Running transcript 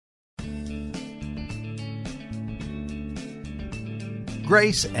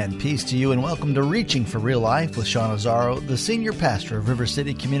Grace and peace to you, and welcome to Reaching for Real Life with Sean Azzaro, the senior pastor of River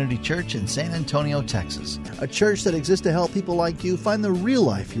City Community Church in San Antonio, Texas. A church that exists to help people like you find the real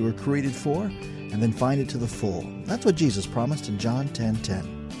life you were created for, and then find it to the full. That's what Jesus promised in John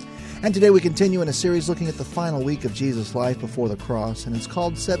 10:10. And today we continue in a series looking at the final week of Jesus' life before the cross, and it's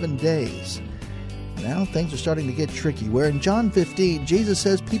called 7 Days. Now things are starting to get tricky, where in John 15, Jesus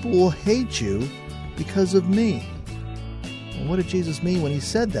says people will hate you because of me. Well, what did Jesus mean when he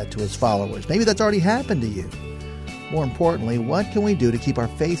said that to his followers? Maybe that's already happened to you. More importantly, what can we do to keep our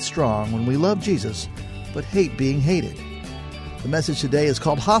faith strong when we love Jesus but hate being hated? The message today is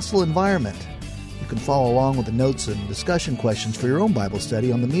called Hostile Environment. You can follow along with the notes and discussion questions for your own Bible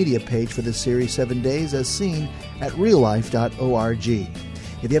study on the media page for this series 7 Days as seen at reallife.org.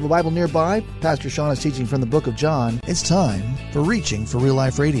 If you have a Bible nearby, Pastor Sean is teaching from the book of John. It's time for Reaching for Real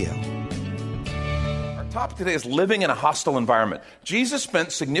Life Radio. Topic today is living in a hostile environment. Jesus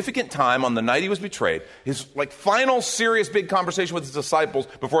spent significant time on the night he was betrayed, his final serious big conversation with his disciples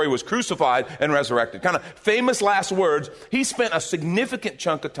before he was crucified and resurrected. Kind of famous last words. He spent a significant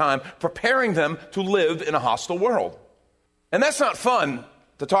chunk of time preparing them to live in a hostile world. And that's not fun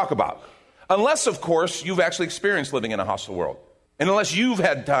to talk about. Unless, of course, you've actually experienced living in a hostile world. And unless you've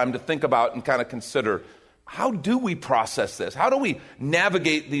had time to think about and kind of consider, how do we process this? How do we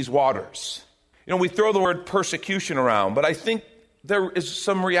navigate these waters? You know, we throw the word persecution around, but I think there is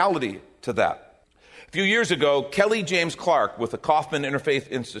some reality to that. A few years ago, Kelly James Clark with the Kaufman Interfaith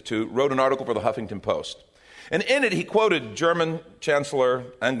Institute wrote an article for the Huffington Post. And in it, he quoted German Chancellor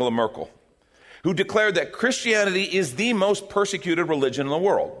Angela Merkel, who declared that Christianity is the most persecuted religion in the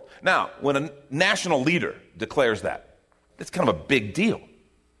world. Now, when a national leader declares that, it's kind of a big deal.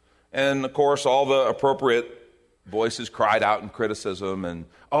 And, of course, all the appropriate voices cried out in criticism and,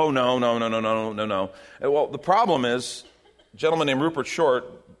 oh, no. Well, the problem is, a gentleman named Rupert Short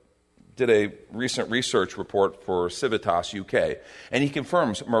did a recent research report for Civitas UK, and he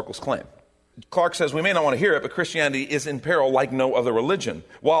confirms Merkel's claim. Clark says, we may not want to hear it, but Christianity is in peril like no other religion.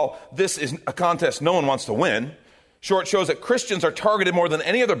 While this is a contest no one wants to win, Short shows that Christians are targeted more than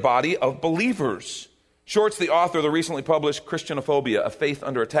any other body of believers. Short's the author of the recently published Christianophobia, A Faith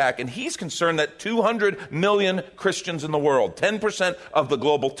Under Attack, and he's concerned that 200 million Christians in the world, 10% of the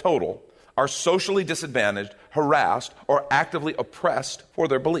global total, are socially disadvantaged, harassed, or actively oppressed for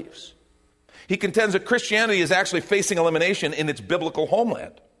their beliefs. He contends that Christianity is actually facing elimination in its biblical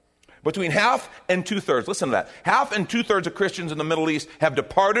homeland. Between half and two-thirds, listen to that, half and two-thirds of Christians in the Middle East have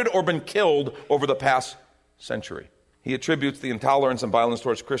departed or been killed over the past century. He attributes the intolerance and violence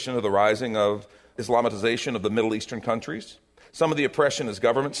towards Christians to the rising of Islamization of the Middle Eastern countries. Some of the oppression is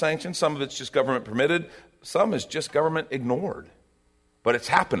government sanctioned, some of it's just government permitted, some is just government ignored. But it's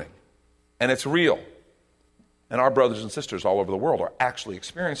happening, and it's real. And our brothers and sisters all over the world are actually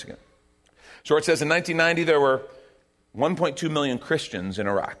experiencing it. Short says in 1990 there were 1.2 million Christians in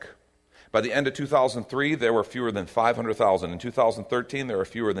Iraq. By the end of 2003, there were fewer than 500,000. In 2013, there were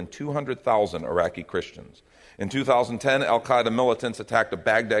fewer than 200,000 Iraqi Christians. In 2010, al-Qaeda militants attacked a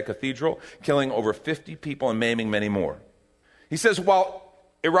Baghdad cathedral, killing over 50 people and maiming many more. He says, while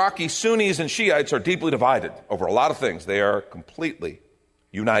Iraqi Sunnis and Shiites are deeply divided over a lot of things, they are completely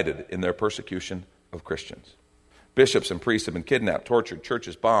united in their persecution of Christians. Bishops and priests have been kidnapped, tortured,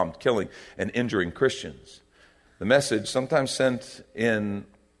 churches bombed, killing and injuring Christians. The message, sometimes sent in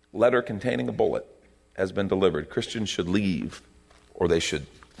letter containing a bullet, has been delivered. Christians should leave or they should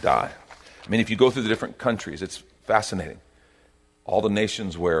die. I mean, if you go through the different countries, it's fascinating. All the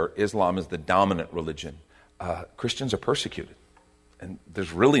nations where Islam is the dominant religion, Christians are persecuted. And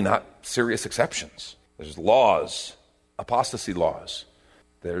there's really not serious exceptions. There's laws, apostasy laws.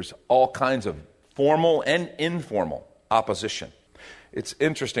 There's all kinds of formal and informal opposition. It's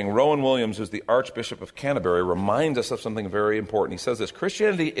interesting. Rowan Williams, who's the Archbishop of Canterbury, reminds us of something very important. He says this: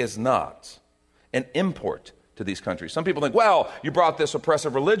 Christianity is not an import to these countries. Some people think, well, you brought this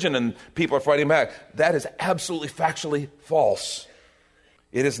oppressive religion and people are fighting back. That is absolutely factually false.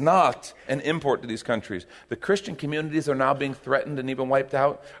 It is not an import to these countries. The Christian communities are now being threatened and even wiped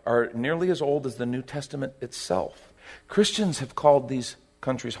out are nearly as old as the New Testament itself. Christians have called these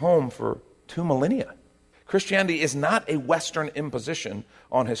countries home for 2 millennia. Christianity is not a Western imposition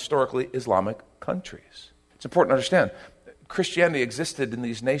on historically Islamic countries. It's important to understand. Christianity existed in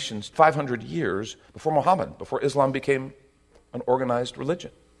these nations 500 years before Muhammad, before Islam became an organized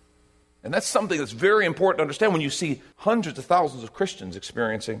religion. And that's something that's very important to understand when you see hundreds of thousands of Christians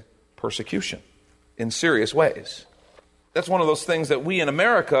experiencing persecution in serious ways. That's one of those things that we in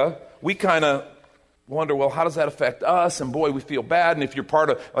America, we kind of wonder, well, how does that affect us? And boy, we feel bad. And if you're part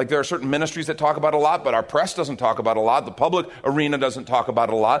of, like, there are certain ministries that talk about it a lot, but our press doesn't talk about it a lot. The public arena doesn't talk about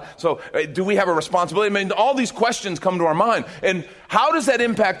it a lot. So do we have a responsibility? I mean, all these questions come to our mind. And how does that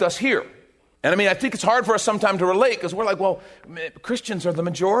impact us here? And I mean, I think it's hard for us sometimes to relate because we're like, well, Christians are the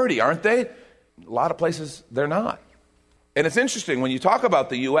majority, aren't they? A lot of places, they're not. And it's interesting, when you talk about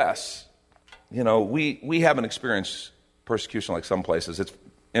the U.S., you know, we haven't experienced persecution like some places. It's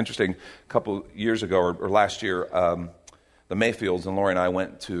interesting, a couple years ago or last year, the Mayfields and Lori and I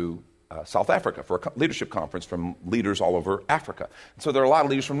went to South Africa for a leadership conference from leaders all over Africa. And so there are a lot of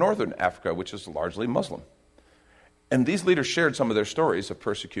leaders from northern Africa, which is largely Muslim. And these leaders shared some of their stories of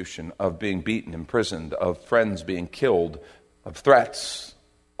persecution, of being beaten, imprisoned, of friends being killed, of threats,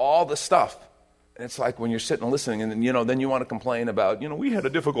 all this stuff. And it's like when you're sitting and listening, and then you want to complain about, we had a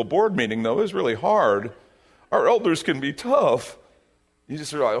difficult board meeting, though. It was really hard. Our elders can be tough. You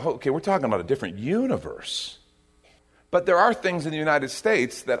just realize, okay, we're talking about a different universe. But there are things in the United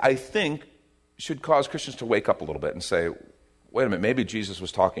States that I think should cause Christians to wake up a little bit and say, wait a minute, maybe Jesus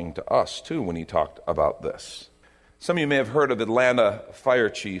was talking to us too when he talked about this. Some of you may have heard of Atlanta Fire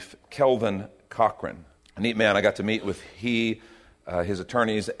Chief Kelvin Cochran. A neat man. I got to meet with his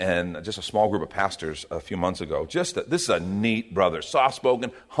attorneys, and just a small group of pastors a few months ago. This is a neat brother,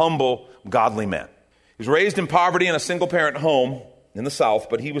 soft-spoken, humble, godly man. He was raised in poverty in a single-parent home in the South,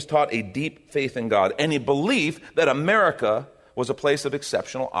 but he was taught a deep faith in God and a belief that America was a place of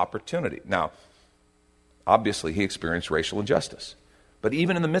exceptional opportunity. Now, obviously, he experienced racial injustice. But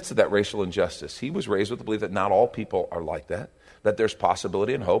even in the midst of that racial injustice, he was raised with the belief that not all people are like that there's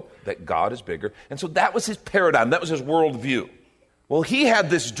possibility and hope, that God is bigger. And so that was his paradigm. That was his worldview. Well, he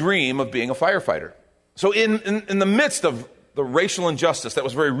had this dream of being a firefighter. So in the midst of the racial injustice that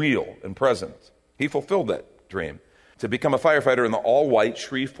was very real and present, he fulfilled that dream to become a firefighter in the all-white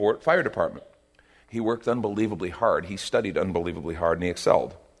Shreveport Fire Department. He worked unbelievably hard. He studied unbelievably hard, and he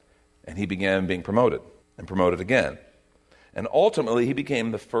excelled. And he began being promoted and promoted again. And ultimately, he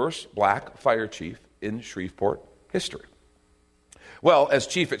became the first black fire chief in Shreveport history. Well, as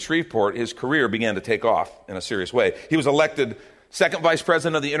chief at Shreveport, his career began to take off in a serious way. He was elected second vice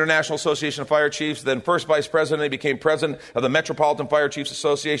president of the International Association of Fire Chiefs, then first vice president. He became president of the Metropolitan Fire Chiefs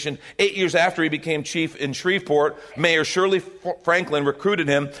Association. 8 years after he became chief in Shreveport, Mayor Shirley Franklin recruited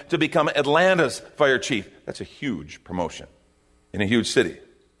him to become Atlanta's fire chief. That's a huge promotion in a huge city.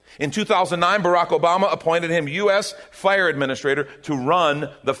 In 2009, Barack Obama appointed him U.S. Fire Administrator to run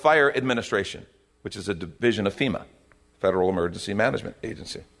the Fire Administration, which is a division of FEMA, Federal Emergency Management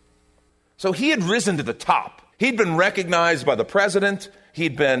Agency. So he had risen to the top. He'd been recognized by the president.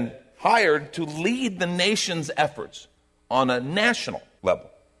 He'd been hired to lead the nation's efforts on a national level.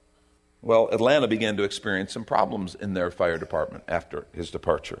 Well, Atlanta began to experience some problems in their fire department after his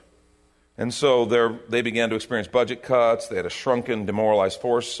departure. And so they began to experience budget cuts. They had a shrunken, demoralized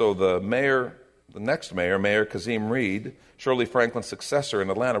force. So the next mayor, Mayor Kazim Reed, Shirley Franklin's successor in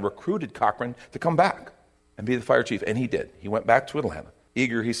Atlanta, recruited Cochran to come back and be the fire chief. And he did. He went back to Atlanta,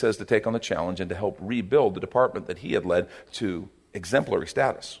 eager, he says, to take on the challenge and to help rebuild the department that he had led to exemplary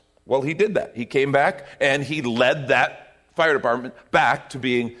status. Well, he did that. He came back and he led that fire department back to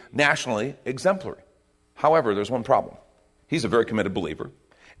being nationally exemplary. However, there's one problem. He's a very committed believer,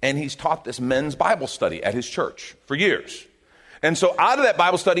 and he's taught this men's Bible study at his church for years. And so out of that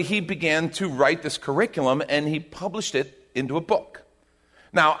Bible study, he began to write this curriculum, and he published it into a book.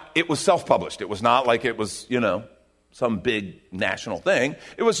 Now, it was self-published. It was not like it was, some big national thing.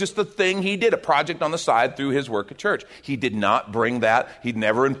 It was just the thing he did, a project on the side through his work at church. He did not bring that. He'd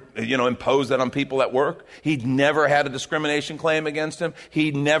never, impose that on people at work. He'd never had a discrimination claim against him.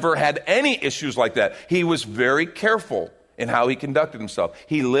 He never had any issues like that. He was very careful in how he conducted himself.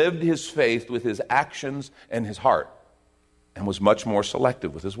 He lived his faith with his actions and his heart, and was much more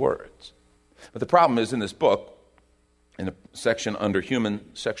selective with his words. But the problem is, in this book, in a section under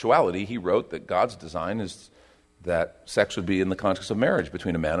human sexuality, he wrote that God's design is that sex would be in the context of marriage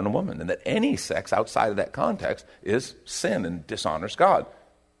between a man and a woman, and that any sex outside of that context is sin and dishonors God.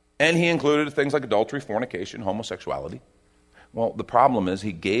 And he included things like adultery, fornication, homosexuality. Well, the problem is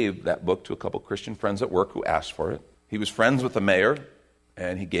he gave that book to a couple Christian friends at work who asked for it. He was friends with the mayor,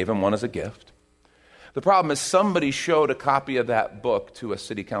 and he gave him one as a gift. The problem is somebody showed a copy of that book to a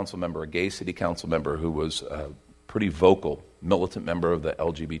city council member, a gay city council member who was a pretty vocal, militant member of the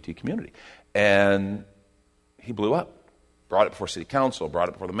LGBT community. And he blew up, brought it before city council, brought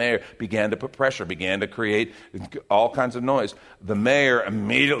it before the mayor, began to put pressure, began to create all kinds of noise. The mayor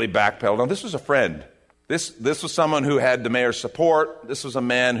immediately backpedaled. Now, this was a friend. This was someone who had the mayor's support. This was a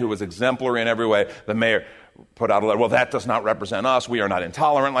man who was exemplary in every way. The mayor put out a letter. Well, that does not represent us. We are not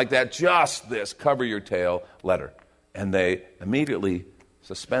intolerant like that. Just this cover your tail letter. And they immediately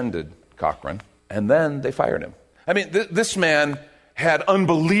suspended Cochran, and then they fired him. I mean, this man had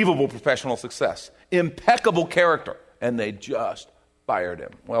unbelievable professional success, impeccable character, and they just fired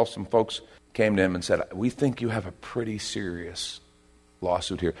him. Well, some folks came to him and said, we think you have a pretty serious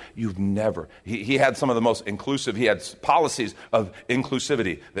lawsuit here. You've never. He had some of the most inclusive, he had policies of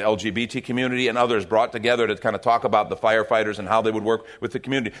inclusivity. The LGBT community and others brought together to kind of talk about the firefighters and how they would work with the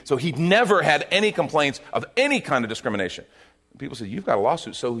community. So he'd never had any complaints of any kind of discrimination. People said, you've got a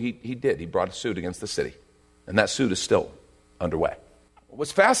lawsuit. So he did. He brought a suit against the city. And that suit is still underway.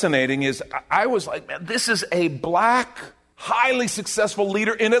 What's fascinating is I was like, man, this is a black, highly successful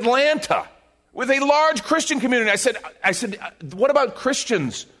leader in Atlanta with a large Christian community. I said, what about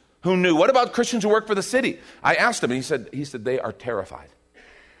Christians who knew? What about Christians who work for the city? I asked him, and he said, they are terrified.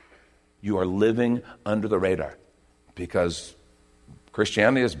 You are living under the radar because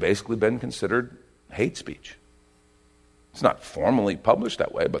Christianity has basically been considered hate speech. It's not formally published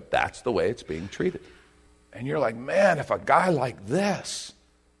that way, but that's the way it's being treated. And you're like, man, if a guy like this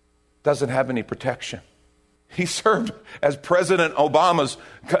doesn't have any protection. He served as President Obama's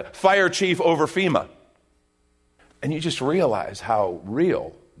fire chief over FEMA. And you just realize how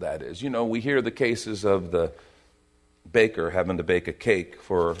real that is. You know, we hear the cases of the baker having to bake a cake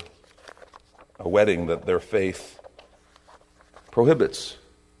for a wedding that their faith prohibits.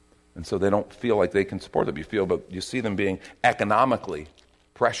 And so they don't feel like they can support it. But you see them being economically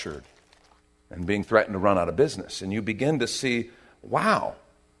pressured and being threatened to run out of business. And you begin to see, wow,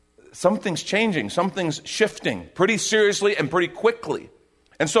 something's changing, something's shifting pretty seriously and pretty quickly.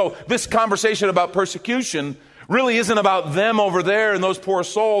 And so this conversation about persecution really isn't about them over there and those poor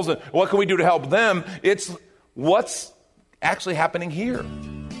souls and what can we do to help them. It's what's actually happening here.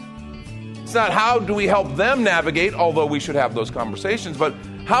 It's not how do we help them navigate, although we should have those conversations, but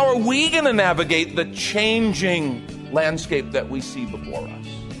how are we going to navigate the changing landscape that we see before us?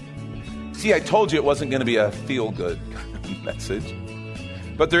 See, I told you it wasn't going to be a feel-good message,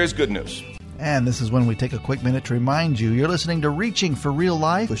 but there is good news. And this is when we take a quick minute to remind you you're listening to Reaching for Real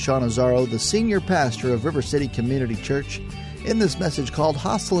Life with Sean Azzaro, the senior pastor of River City Community Church, in this message called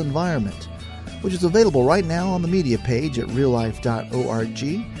Hostile Environment, which is available right now on the media page at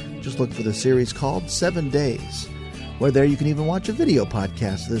reallife.org. Just look for the series called 7 Days, where there you can even watch a video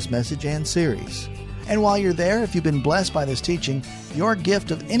podcast of this message and series. And while you're there, if you've been blessed by this teaching, your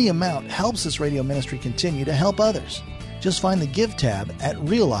gift of any amount helps this radio ministry continue to help others. Just find the Give tab at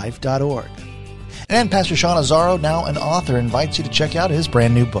reallife.org. And Pastor Sean Azzaro, now an author, invites you to check out his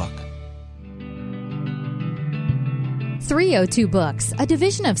brand new book. 302 Books, a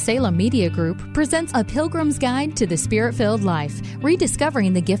division of Salem Media Group, presents A Pilgrim's Guide to the Spirit-Filled Life,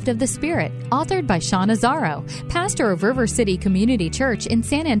 Rediscovering the Gift of the Spirit, authored by Sean Azzaro, pastor of River City Community Church in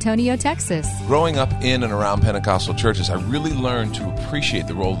San Antonio, Texas. Growing up in and around Pentecostal churches, I really learned to appreciate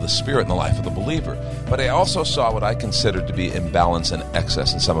the role of the Spirit in the life of the believer. But I also saw what I considered to be imbalance and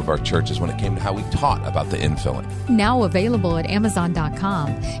excess in some of our churches when it came to how we taught about the infilling. Now available at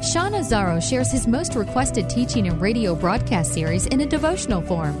Amazon.com, Sean Azzaro shares his most requested teaching and radio broadcast series in a devotional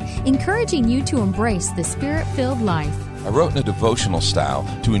form, encouraging you to embrace the Spirit-filled life. I wrote in a devotional style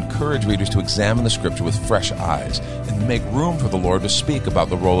to encourage readers to examine the Scripture with fresh eyes and make room for the Lord to speak about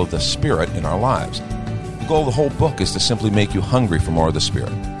the role of the Spirit in our lives. The goal of the whole book is to simply make you hungry for more of the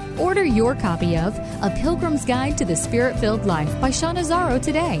Spirit. Order your copy of A Pilgrim's Guide to the Spirit-Filled Life by Sean Azzaro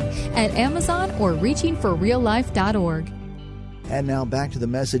today at Amazon or reachingforreallife.org. And now back to the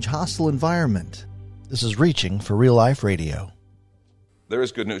message, Hostile Environment. This is Reaching for Real Life Radio. There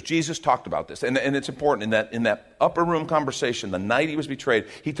is good news. Jesus talked about this, and it's important in that upper room conversation, the night he was betrayed,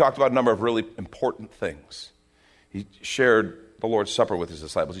 he talked about a number of really important things. He shared the Lord's Supper with his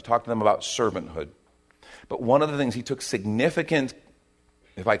disciples. He talked to them about servanthood. But one of the things he took significant,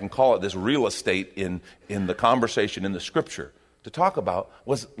 if I can call it this, real estate in the conversation in the Scripture to talk about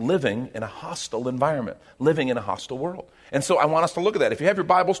was living in a hostile environment, living in a hostile world. And so I want us to look at that. If you have your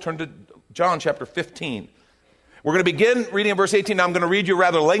Bibles, turn to John chapter 15. We're going to begin reading in verse 18. Now I'm going to read you a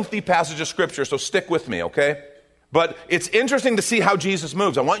rather lengthy passage of Scripture, so stick with me, okay? But it's interesting to see how Jesus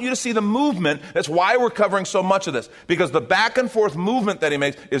moves. I want you to see the movement. That's why we're covering so much of this, because the back and forth movement that he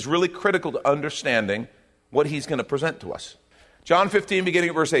makes is really critical to understanding what he's going to present to us. John 15,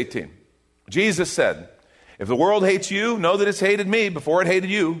 beginning at verse 18. Jesus said, "If the world hates you, know that it's hated me before it hated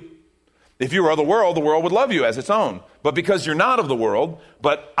you. If you were of the world would love you as its own. But because you're not of the world,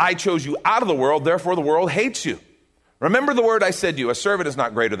 but I chose you out of the world, therefore the world hates you. Remember the word I said to you, a servant is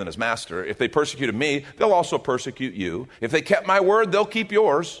not greater than his master. If they persecuted me, they'll also persecute you. If they kept my word, they'll keep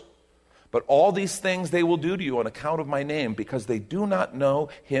yours. But all these things they will do to you on account of my name, because they do not know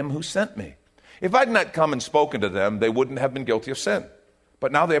him who sent me. If I'd not come and spoken to them, they wouldn't have been guilty of sin.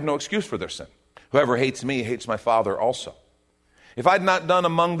 But now they have no excuse for their sin. Whoever hates me hates my Father also. If I'd not done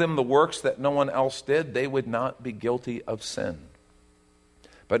among them the works that no one else did, they would not be guilty of sin.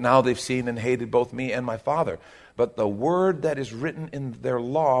 But now they've seen and hated both me and my Father. But the word that is written in their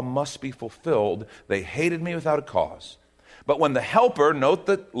law must be fulfilled. They hated me without a cause. But when the Helper, note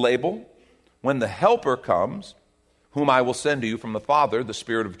the label, when the Helper comes, whom I will send to you from the Father, the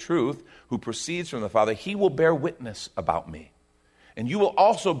Spirit of truth, who proceeds from the Father, he will bear witness about me. And you will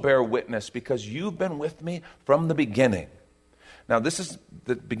also bear witness because you've been with me from the beginning. Now, this is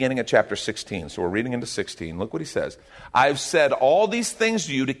the beginning of chapter 16, so we're reading into 16. Look what he says. I've said all these things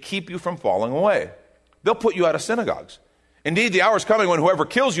to you to keep you from falling away. They'll put you out of synagogues. Indeed, the hour is coming when whoever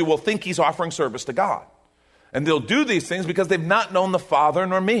kills you will think he's offering service to God. And they'll do these things because they've not known the Father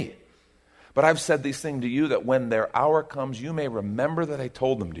nor me. But I've said these things to you that when their hour comes, you may remember that I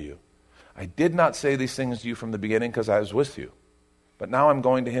told them to you. I did not say these things to you from the beginning because I was with you. But now I'm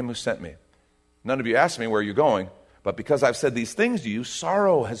going to him who sent me. None of you asked me where you're going, but because I've said these things to you,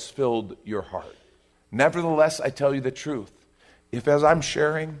 sorrow has filled your heart. Nevertheless, I tell you the truth. If as I'm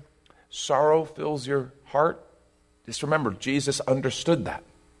sharing, sorrow fills your heart, just remember, Jesus understood that.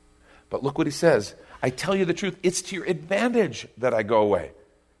 But look what he says. I tell you the truth, it's to your advantage that I go away.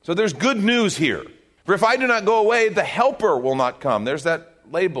 So there's good news here. For if I do not go away, the Helper will not come. There's that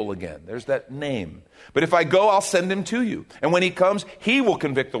label again. There's that name. But if I go, I'll send him to you. And when he comes, he will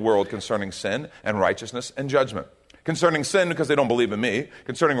convict the world concerning sin and righteousness and judgment. Concerning sin, because they don't believe in me.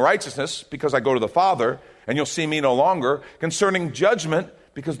 Concerning righteousness, because I go to the Father, and you'll see me no longer. Concerning judgment,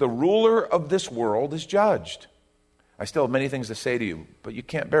 because the ruler of this world is judged. I still have many things to say to you, but you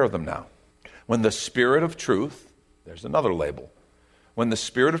can't bear them now. When the Spirit of truth, there's another label. When the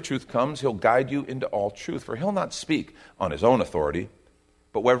Spirit of truth comes, he'll guide you into all truth, for he'll not speak on his own authority,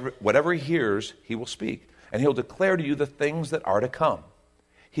 but whatever he hears, he will speak, and he'll declare to you the things that are to come.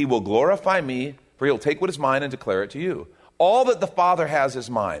 He will glorify me, for he'll take what is mine and declare it to you. All that the Father has is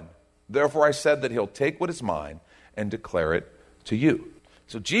mine. Therefore I said that he'll take what is mine and declare it to you.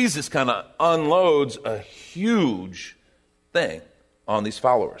 So Jesus kind of unloads a huge thing on these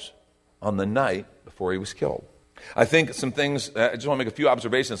followers on the night before he was killed. I think some things, I just want to make a few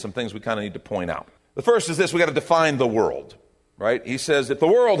observations, some things we kind of need to point out. The first is this: we got to define the world, right? He says, if the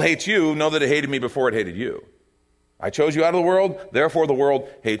world hates you, know that it hated me before it hated you. I chose you out of the world, therefore the world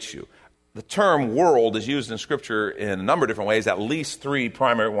hates you. The term world is used in Scripture in a number of different ways. At least three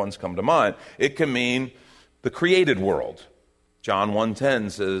primary ones come to mind. It can mean the created world. John 1:10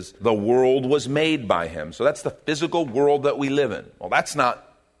 says, the world was made by him. So that's the physical world that we live in. Well, that's not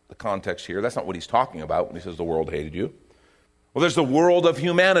the context here. That's not what he's talking about when he says the world hated you. Well, there's the world of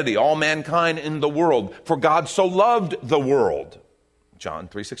humanity, all mankind in the world. For God so loved the world. John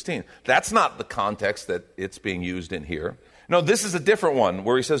 3:16. That's not the context that it's being used in here. No, this is a different one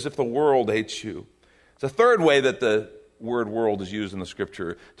where he says, if the world hates you. It's a third way that the word world is used in the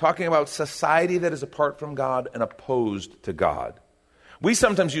Scripture, talking about society that is apart from God and opposed to God. We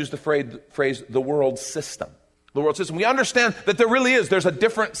sometimes use the phrase the world system. The world system. We understand that there's a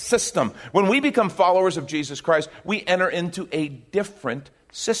different system. When we become followers of Jesus Christ, we enter into a different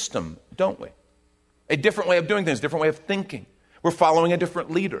system, don't we? A different way of doing things, different way of thinking. We're following a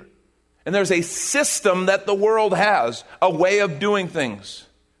different leader. And there's a system that the world has, a way of doing things.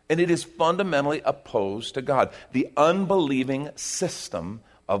 And it is fundamentally opposed to God. The unbelieving system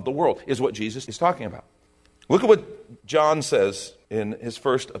of the world is what Jesus is talking about. Look at what John says in his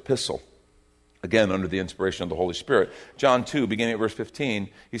first epistle. Again, under the inspiration of the Holy Spirit. John 2, beginning at verse 15,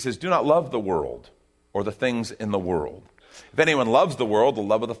 he says, do not love the world or the things in the world. If anyone loves the world, the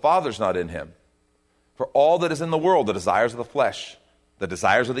love of the Father is not in him. For all that is in the world, the desires of the flesh, the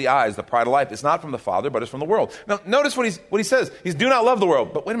desires of the eyes, the pride of life, is not from the Father, but is from the world. Now, notice what he says. He's do not love the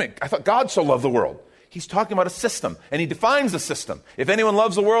world. But wait a minute, I thought God so loved the world. He's talking about a system, and he defines the system. If anyone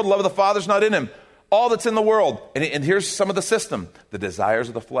loves the world, the love of the Father is not in him. All that's in the world, and here's some of the system. The desires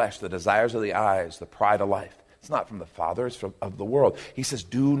of the flesh, the desires of the eyes, the pride of life. It's not from the Father, it's of the world. He says,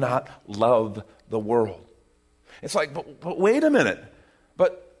 do not love the world. It's like, but wait a minute.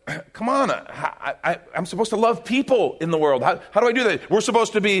 But come on, I'm supposed to love people in the world. How do I do that? We're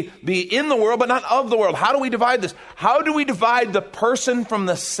supposed to be in the world, but not of the world. How do we divide this? How do we divide the person from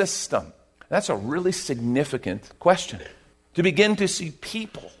the system? That's a really significant question. To begin to see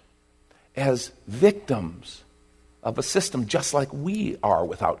people as victims of a system just like we are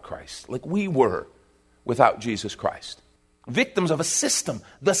without Christ, like we were without Jesus Christ. Victims of a system.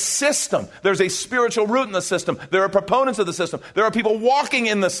 The system. There's a spiritual root in the system. There are proponents of the system. There are people walking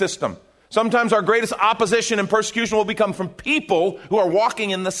in the system. Sometimes our greatest opposition and persecution will become from people who are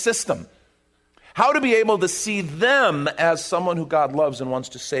walking in the system. How to be able to see them as someone who God loves and wants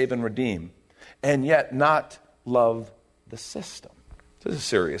to save and redeem, and yet not love the system. This is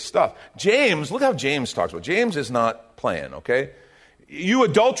serious stuff. James, look how James talks about it. James is not playing, okay? You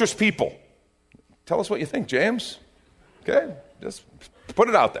adulterous people. Tell us what you think, James. Okay? Just put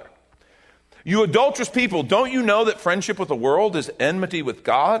it out there. You adulterous people, don't you know that friendship with the world is enmity with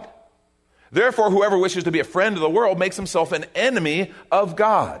God? Therefore, whoever wishes to be a friend of the world makes himself an enemy of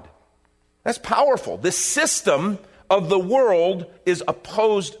God. That's powerful. This system of the world is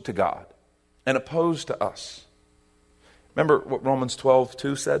opposed to God and opposed to us. Remember what Romans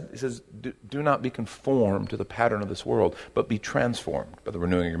 12:2 said? It says, do not be conformed to the pattern of this world, but be transformed by the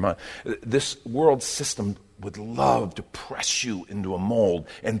renewing of your mind. This world system would love to press you into a mold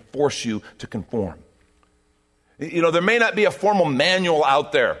and force you to conform. You know, there may not be a formal manual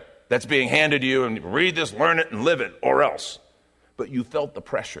out there that's being handed to you, and read this, learn it, and live it, or else. But you felt the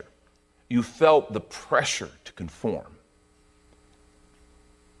pressure. You felt the pressure to conform.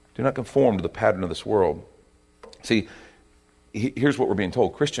 Do not conform to the pattern of this world. See, here's what we're being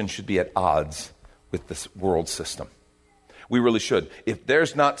told. Christians should be at odds with this world system. We really should. If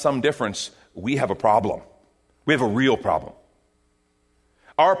there's not some difference, we have a problem. We have a real problem.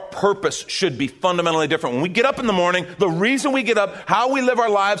 Our purpose should be fundamentally different. When we get up in the morning, the reason we get up, how we live our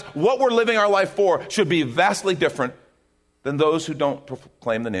lives, what we're living our life for, should be vastly different than those who don't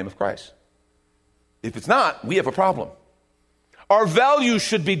proclaim the name of Christ. If it's not, we have a problem. Our values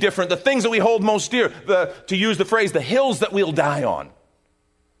should be different. The things that we hold most dear, to use the phrase, the hills that we'll die on,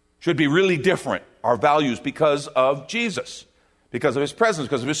 should be really different. Our values because of Jesus, because of his presence,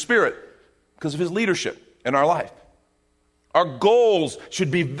 because of his spirit, because of his leadership in our life. Our goals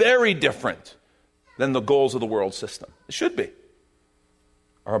should be very different than the goals of the world system. It should be.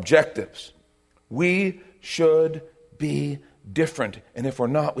 Our objectives. We should be different. And if we're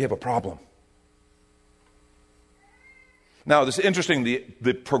not, we have a problem. Now, this is interesting,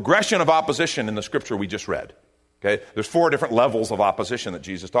 the progression of opposition in the scripture we just read. Okay? There's 4 different levels of opposition that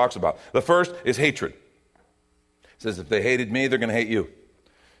Jesus talks about. The first is hatred. It says, if they hated me, they're going to hate you.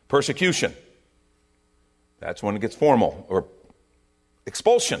 Persecution. That's when it gets formal. Or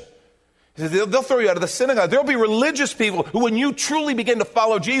expulsion. He says, they'll throw you out of the synagogue. There'll be religious people who, when you truly begin to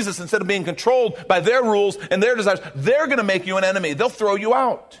follow Jesus, instead of being controlled by their rules and their desires, they're going to make you an enemy. They'll throw you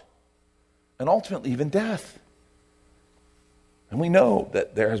out. And ultimately, even death. And we know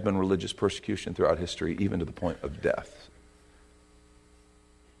that there has been religious persecution throughout history, even to the point of death.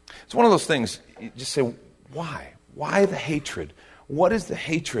 It's one of those things, you just say, why? Why the hatred? What is the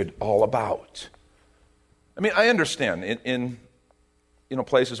hatred all about? I mean, I understand. In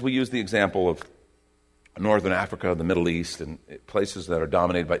places, we use the example of Northern Africa, the Middle East, and places that are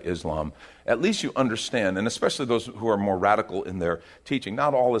dominated by Islam. At least you understand, and especially those who are more radical in their teaching.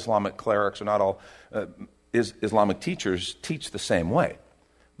 Not all Islamic clerics or not all Islamic teachers teach the same way.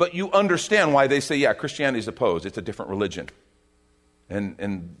 But you understand why they say, yeah, Christianity is opposed. It's a different religion.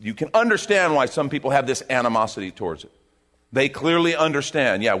 And you can understand why some people have this animosity towards it. They clearly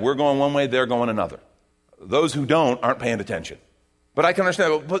understand, yeah, we're going one way, they're going another. Those who don't aren't paying attention. But I can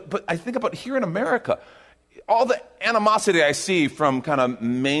understand. But I think about here in America, all the animosity I see from kind of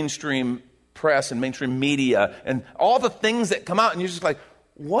mainstream press and mainstream media and all the things that come out, and you're just like,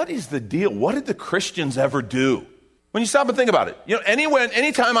 what is the deal? What did the Christians ever do? When you stop and think about it,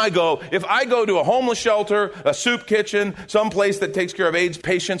 anytime I go, if I go to a homeless shelter, a soup kitchen, some place that takes care of AIDS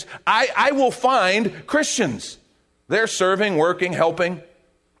patients, I will find Christians. They're serving, working, helping.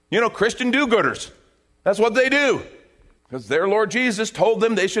 Christian do-gooders. That's what they do. Because their Lord Jesus told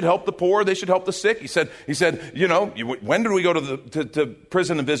them they should help the poor, they should help the sick. He said, when did we go to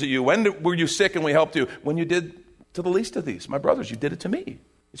prison and visit you? When were you sick and we helped you? When you did to the least of these, my brothers, you did it to me.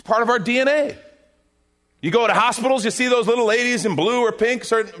 It's part of our DNA. You go to hospitals, you see those little ladies in blue or pink,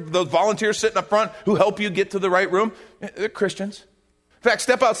 those volunteers sitting up front who help you get to the right room. They're Christians. In fact,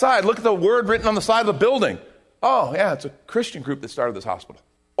 step outside, look at the word written on the side of the building. Oh, yeah, it's a Christian group that started this hospital.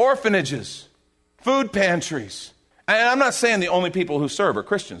 Orphanages, food pantries. And I'm not saying the only people who serve are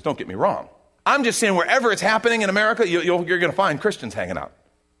Christians, don't get me wrong. I'm just saying wherever it's happening in America, you're going to find Christians hanging out.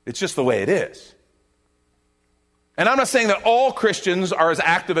 It's just the way it is. And I'm not saying that all Christians are as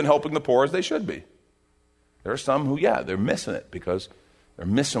active in helping the poor as they should be. There are some who, they're missing it because they're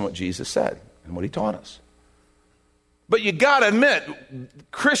missing what Jesus said and what he taught us. But you got to admit,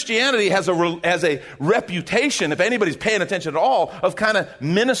 Christianity has a reputation, if anybody's paying attention at all, of kind of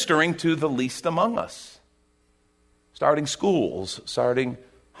ministering to the least among us. Starting schools, starting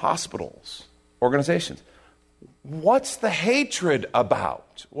hospitals, organizations. what's the hatred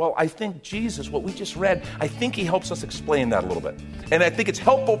about? Well, I think Jesus, what we just read, I think he helps us explain that a little bit. And I think it's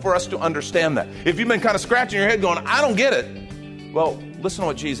helpful for us to understand that. If you've been kind of scratching your head going, I don't get it. Well, listen to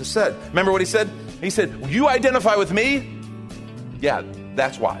what Jesus said. Remember what he said? He said, you identify with me? Yeah,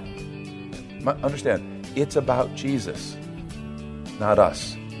 that's why. Understand, it's about Jesus, not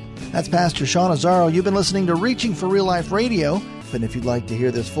us. That's Pastor Sean Azzaro. You've been listening to Reaching for Real Life Radio. And if you'd like to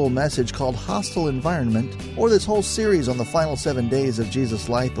hear this full message called Hostile Environment, or this whole series on the final 7 days of Jesus'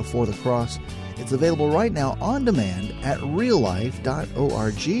 life before the cross, it's available right now on demand at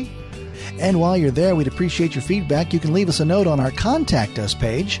reallife.org. And while you're there, we'd appreciate your feedback. You can leave us a note on our Contact Us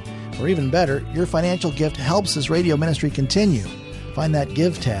page, or even better, your financial gift helps this radio ministry continue. Find that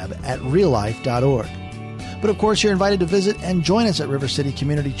Give tab at reallife.org. But of course, you're invited to visit and join us at River City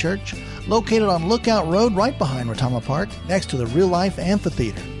Community Church, located on Lookout Road right behind Rotama Park, next to the Real Life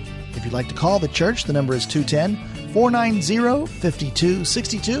Amphitheater. If you'd like to call the church, the number is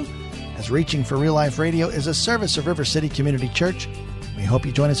 210-490-5262, as Reaching for Real Life Radio is a service of River City Community Church. We hope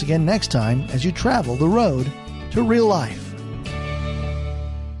you join us again next time as you travel the road to real life.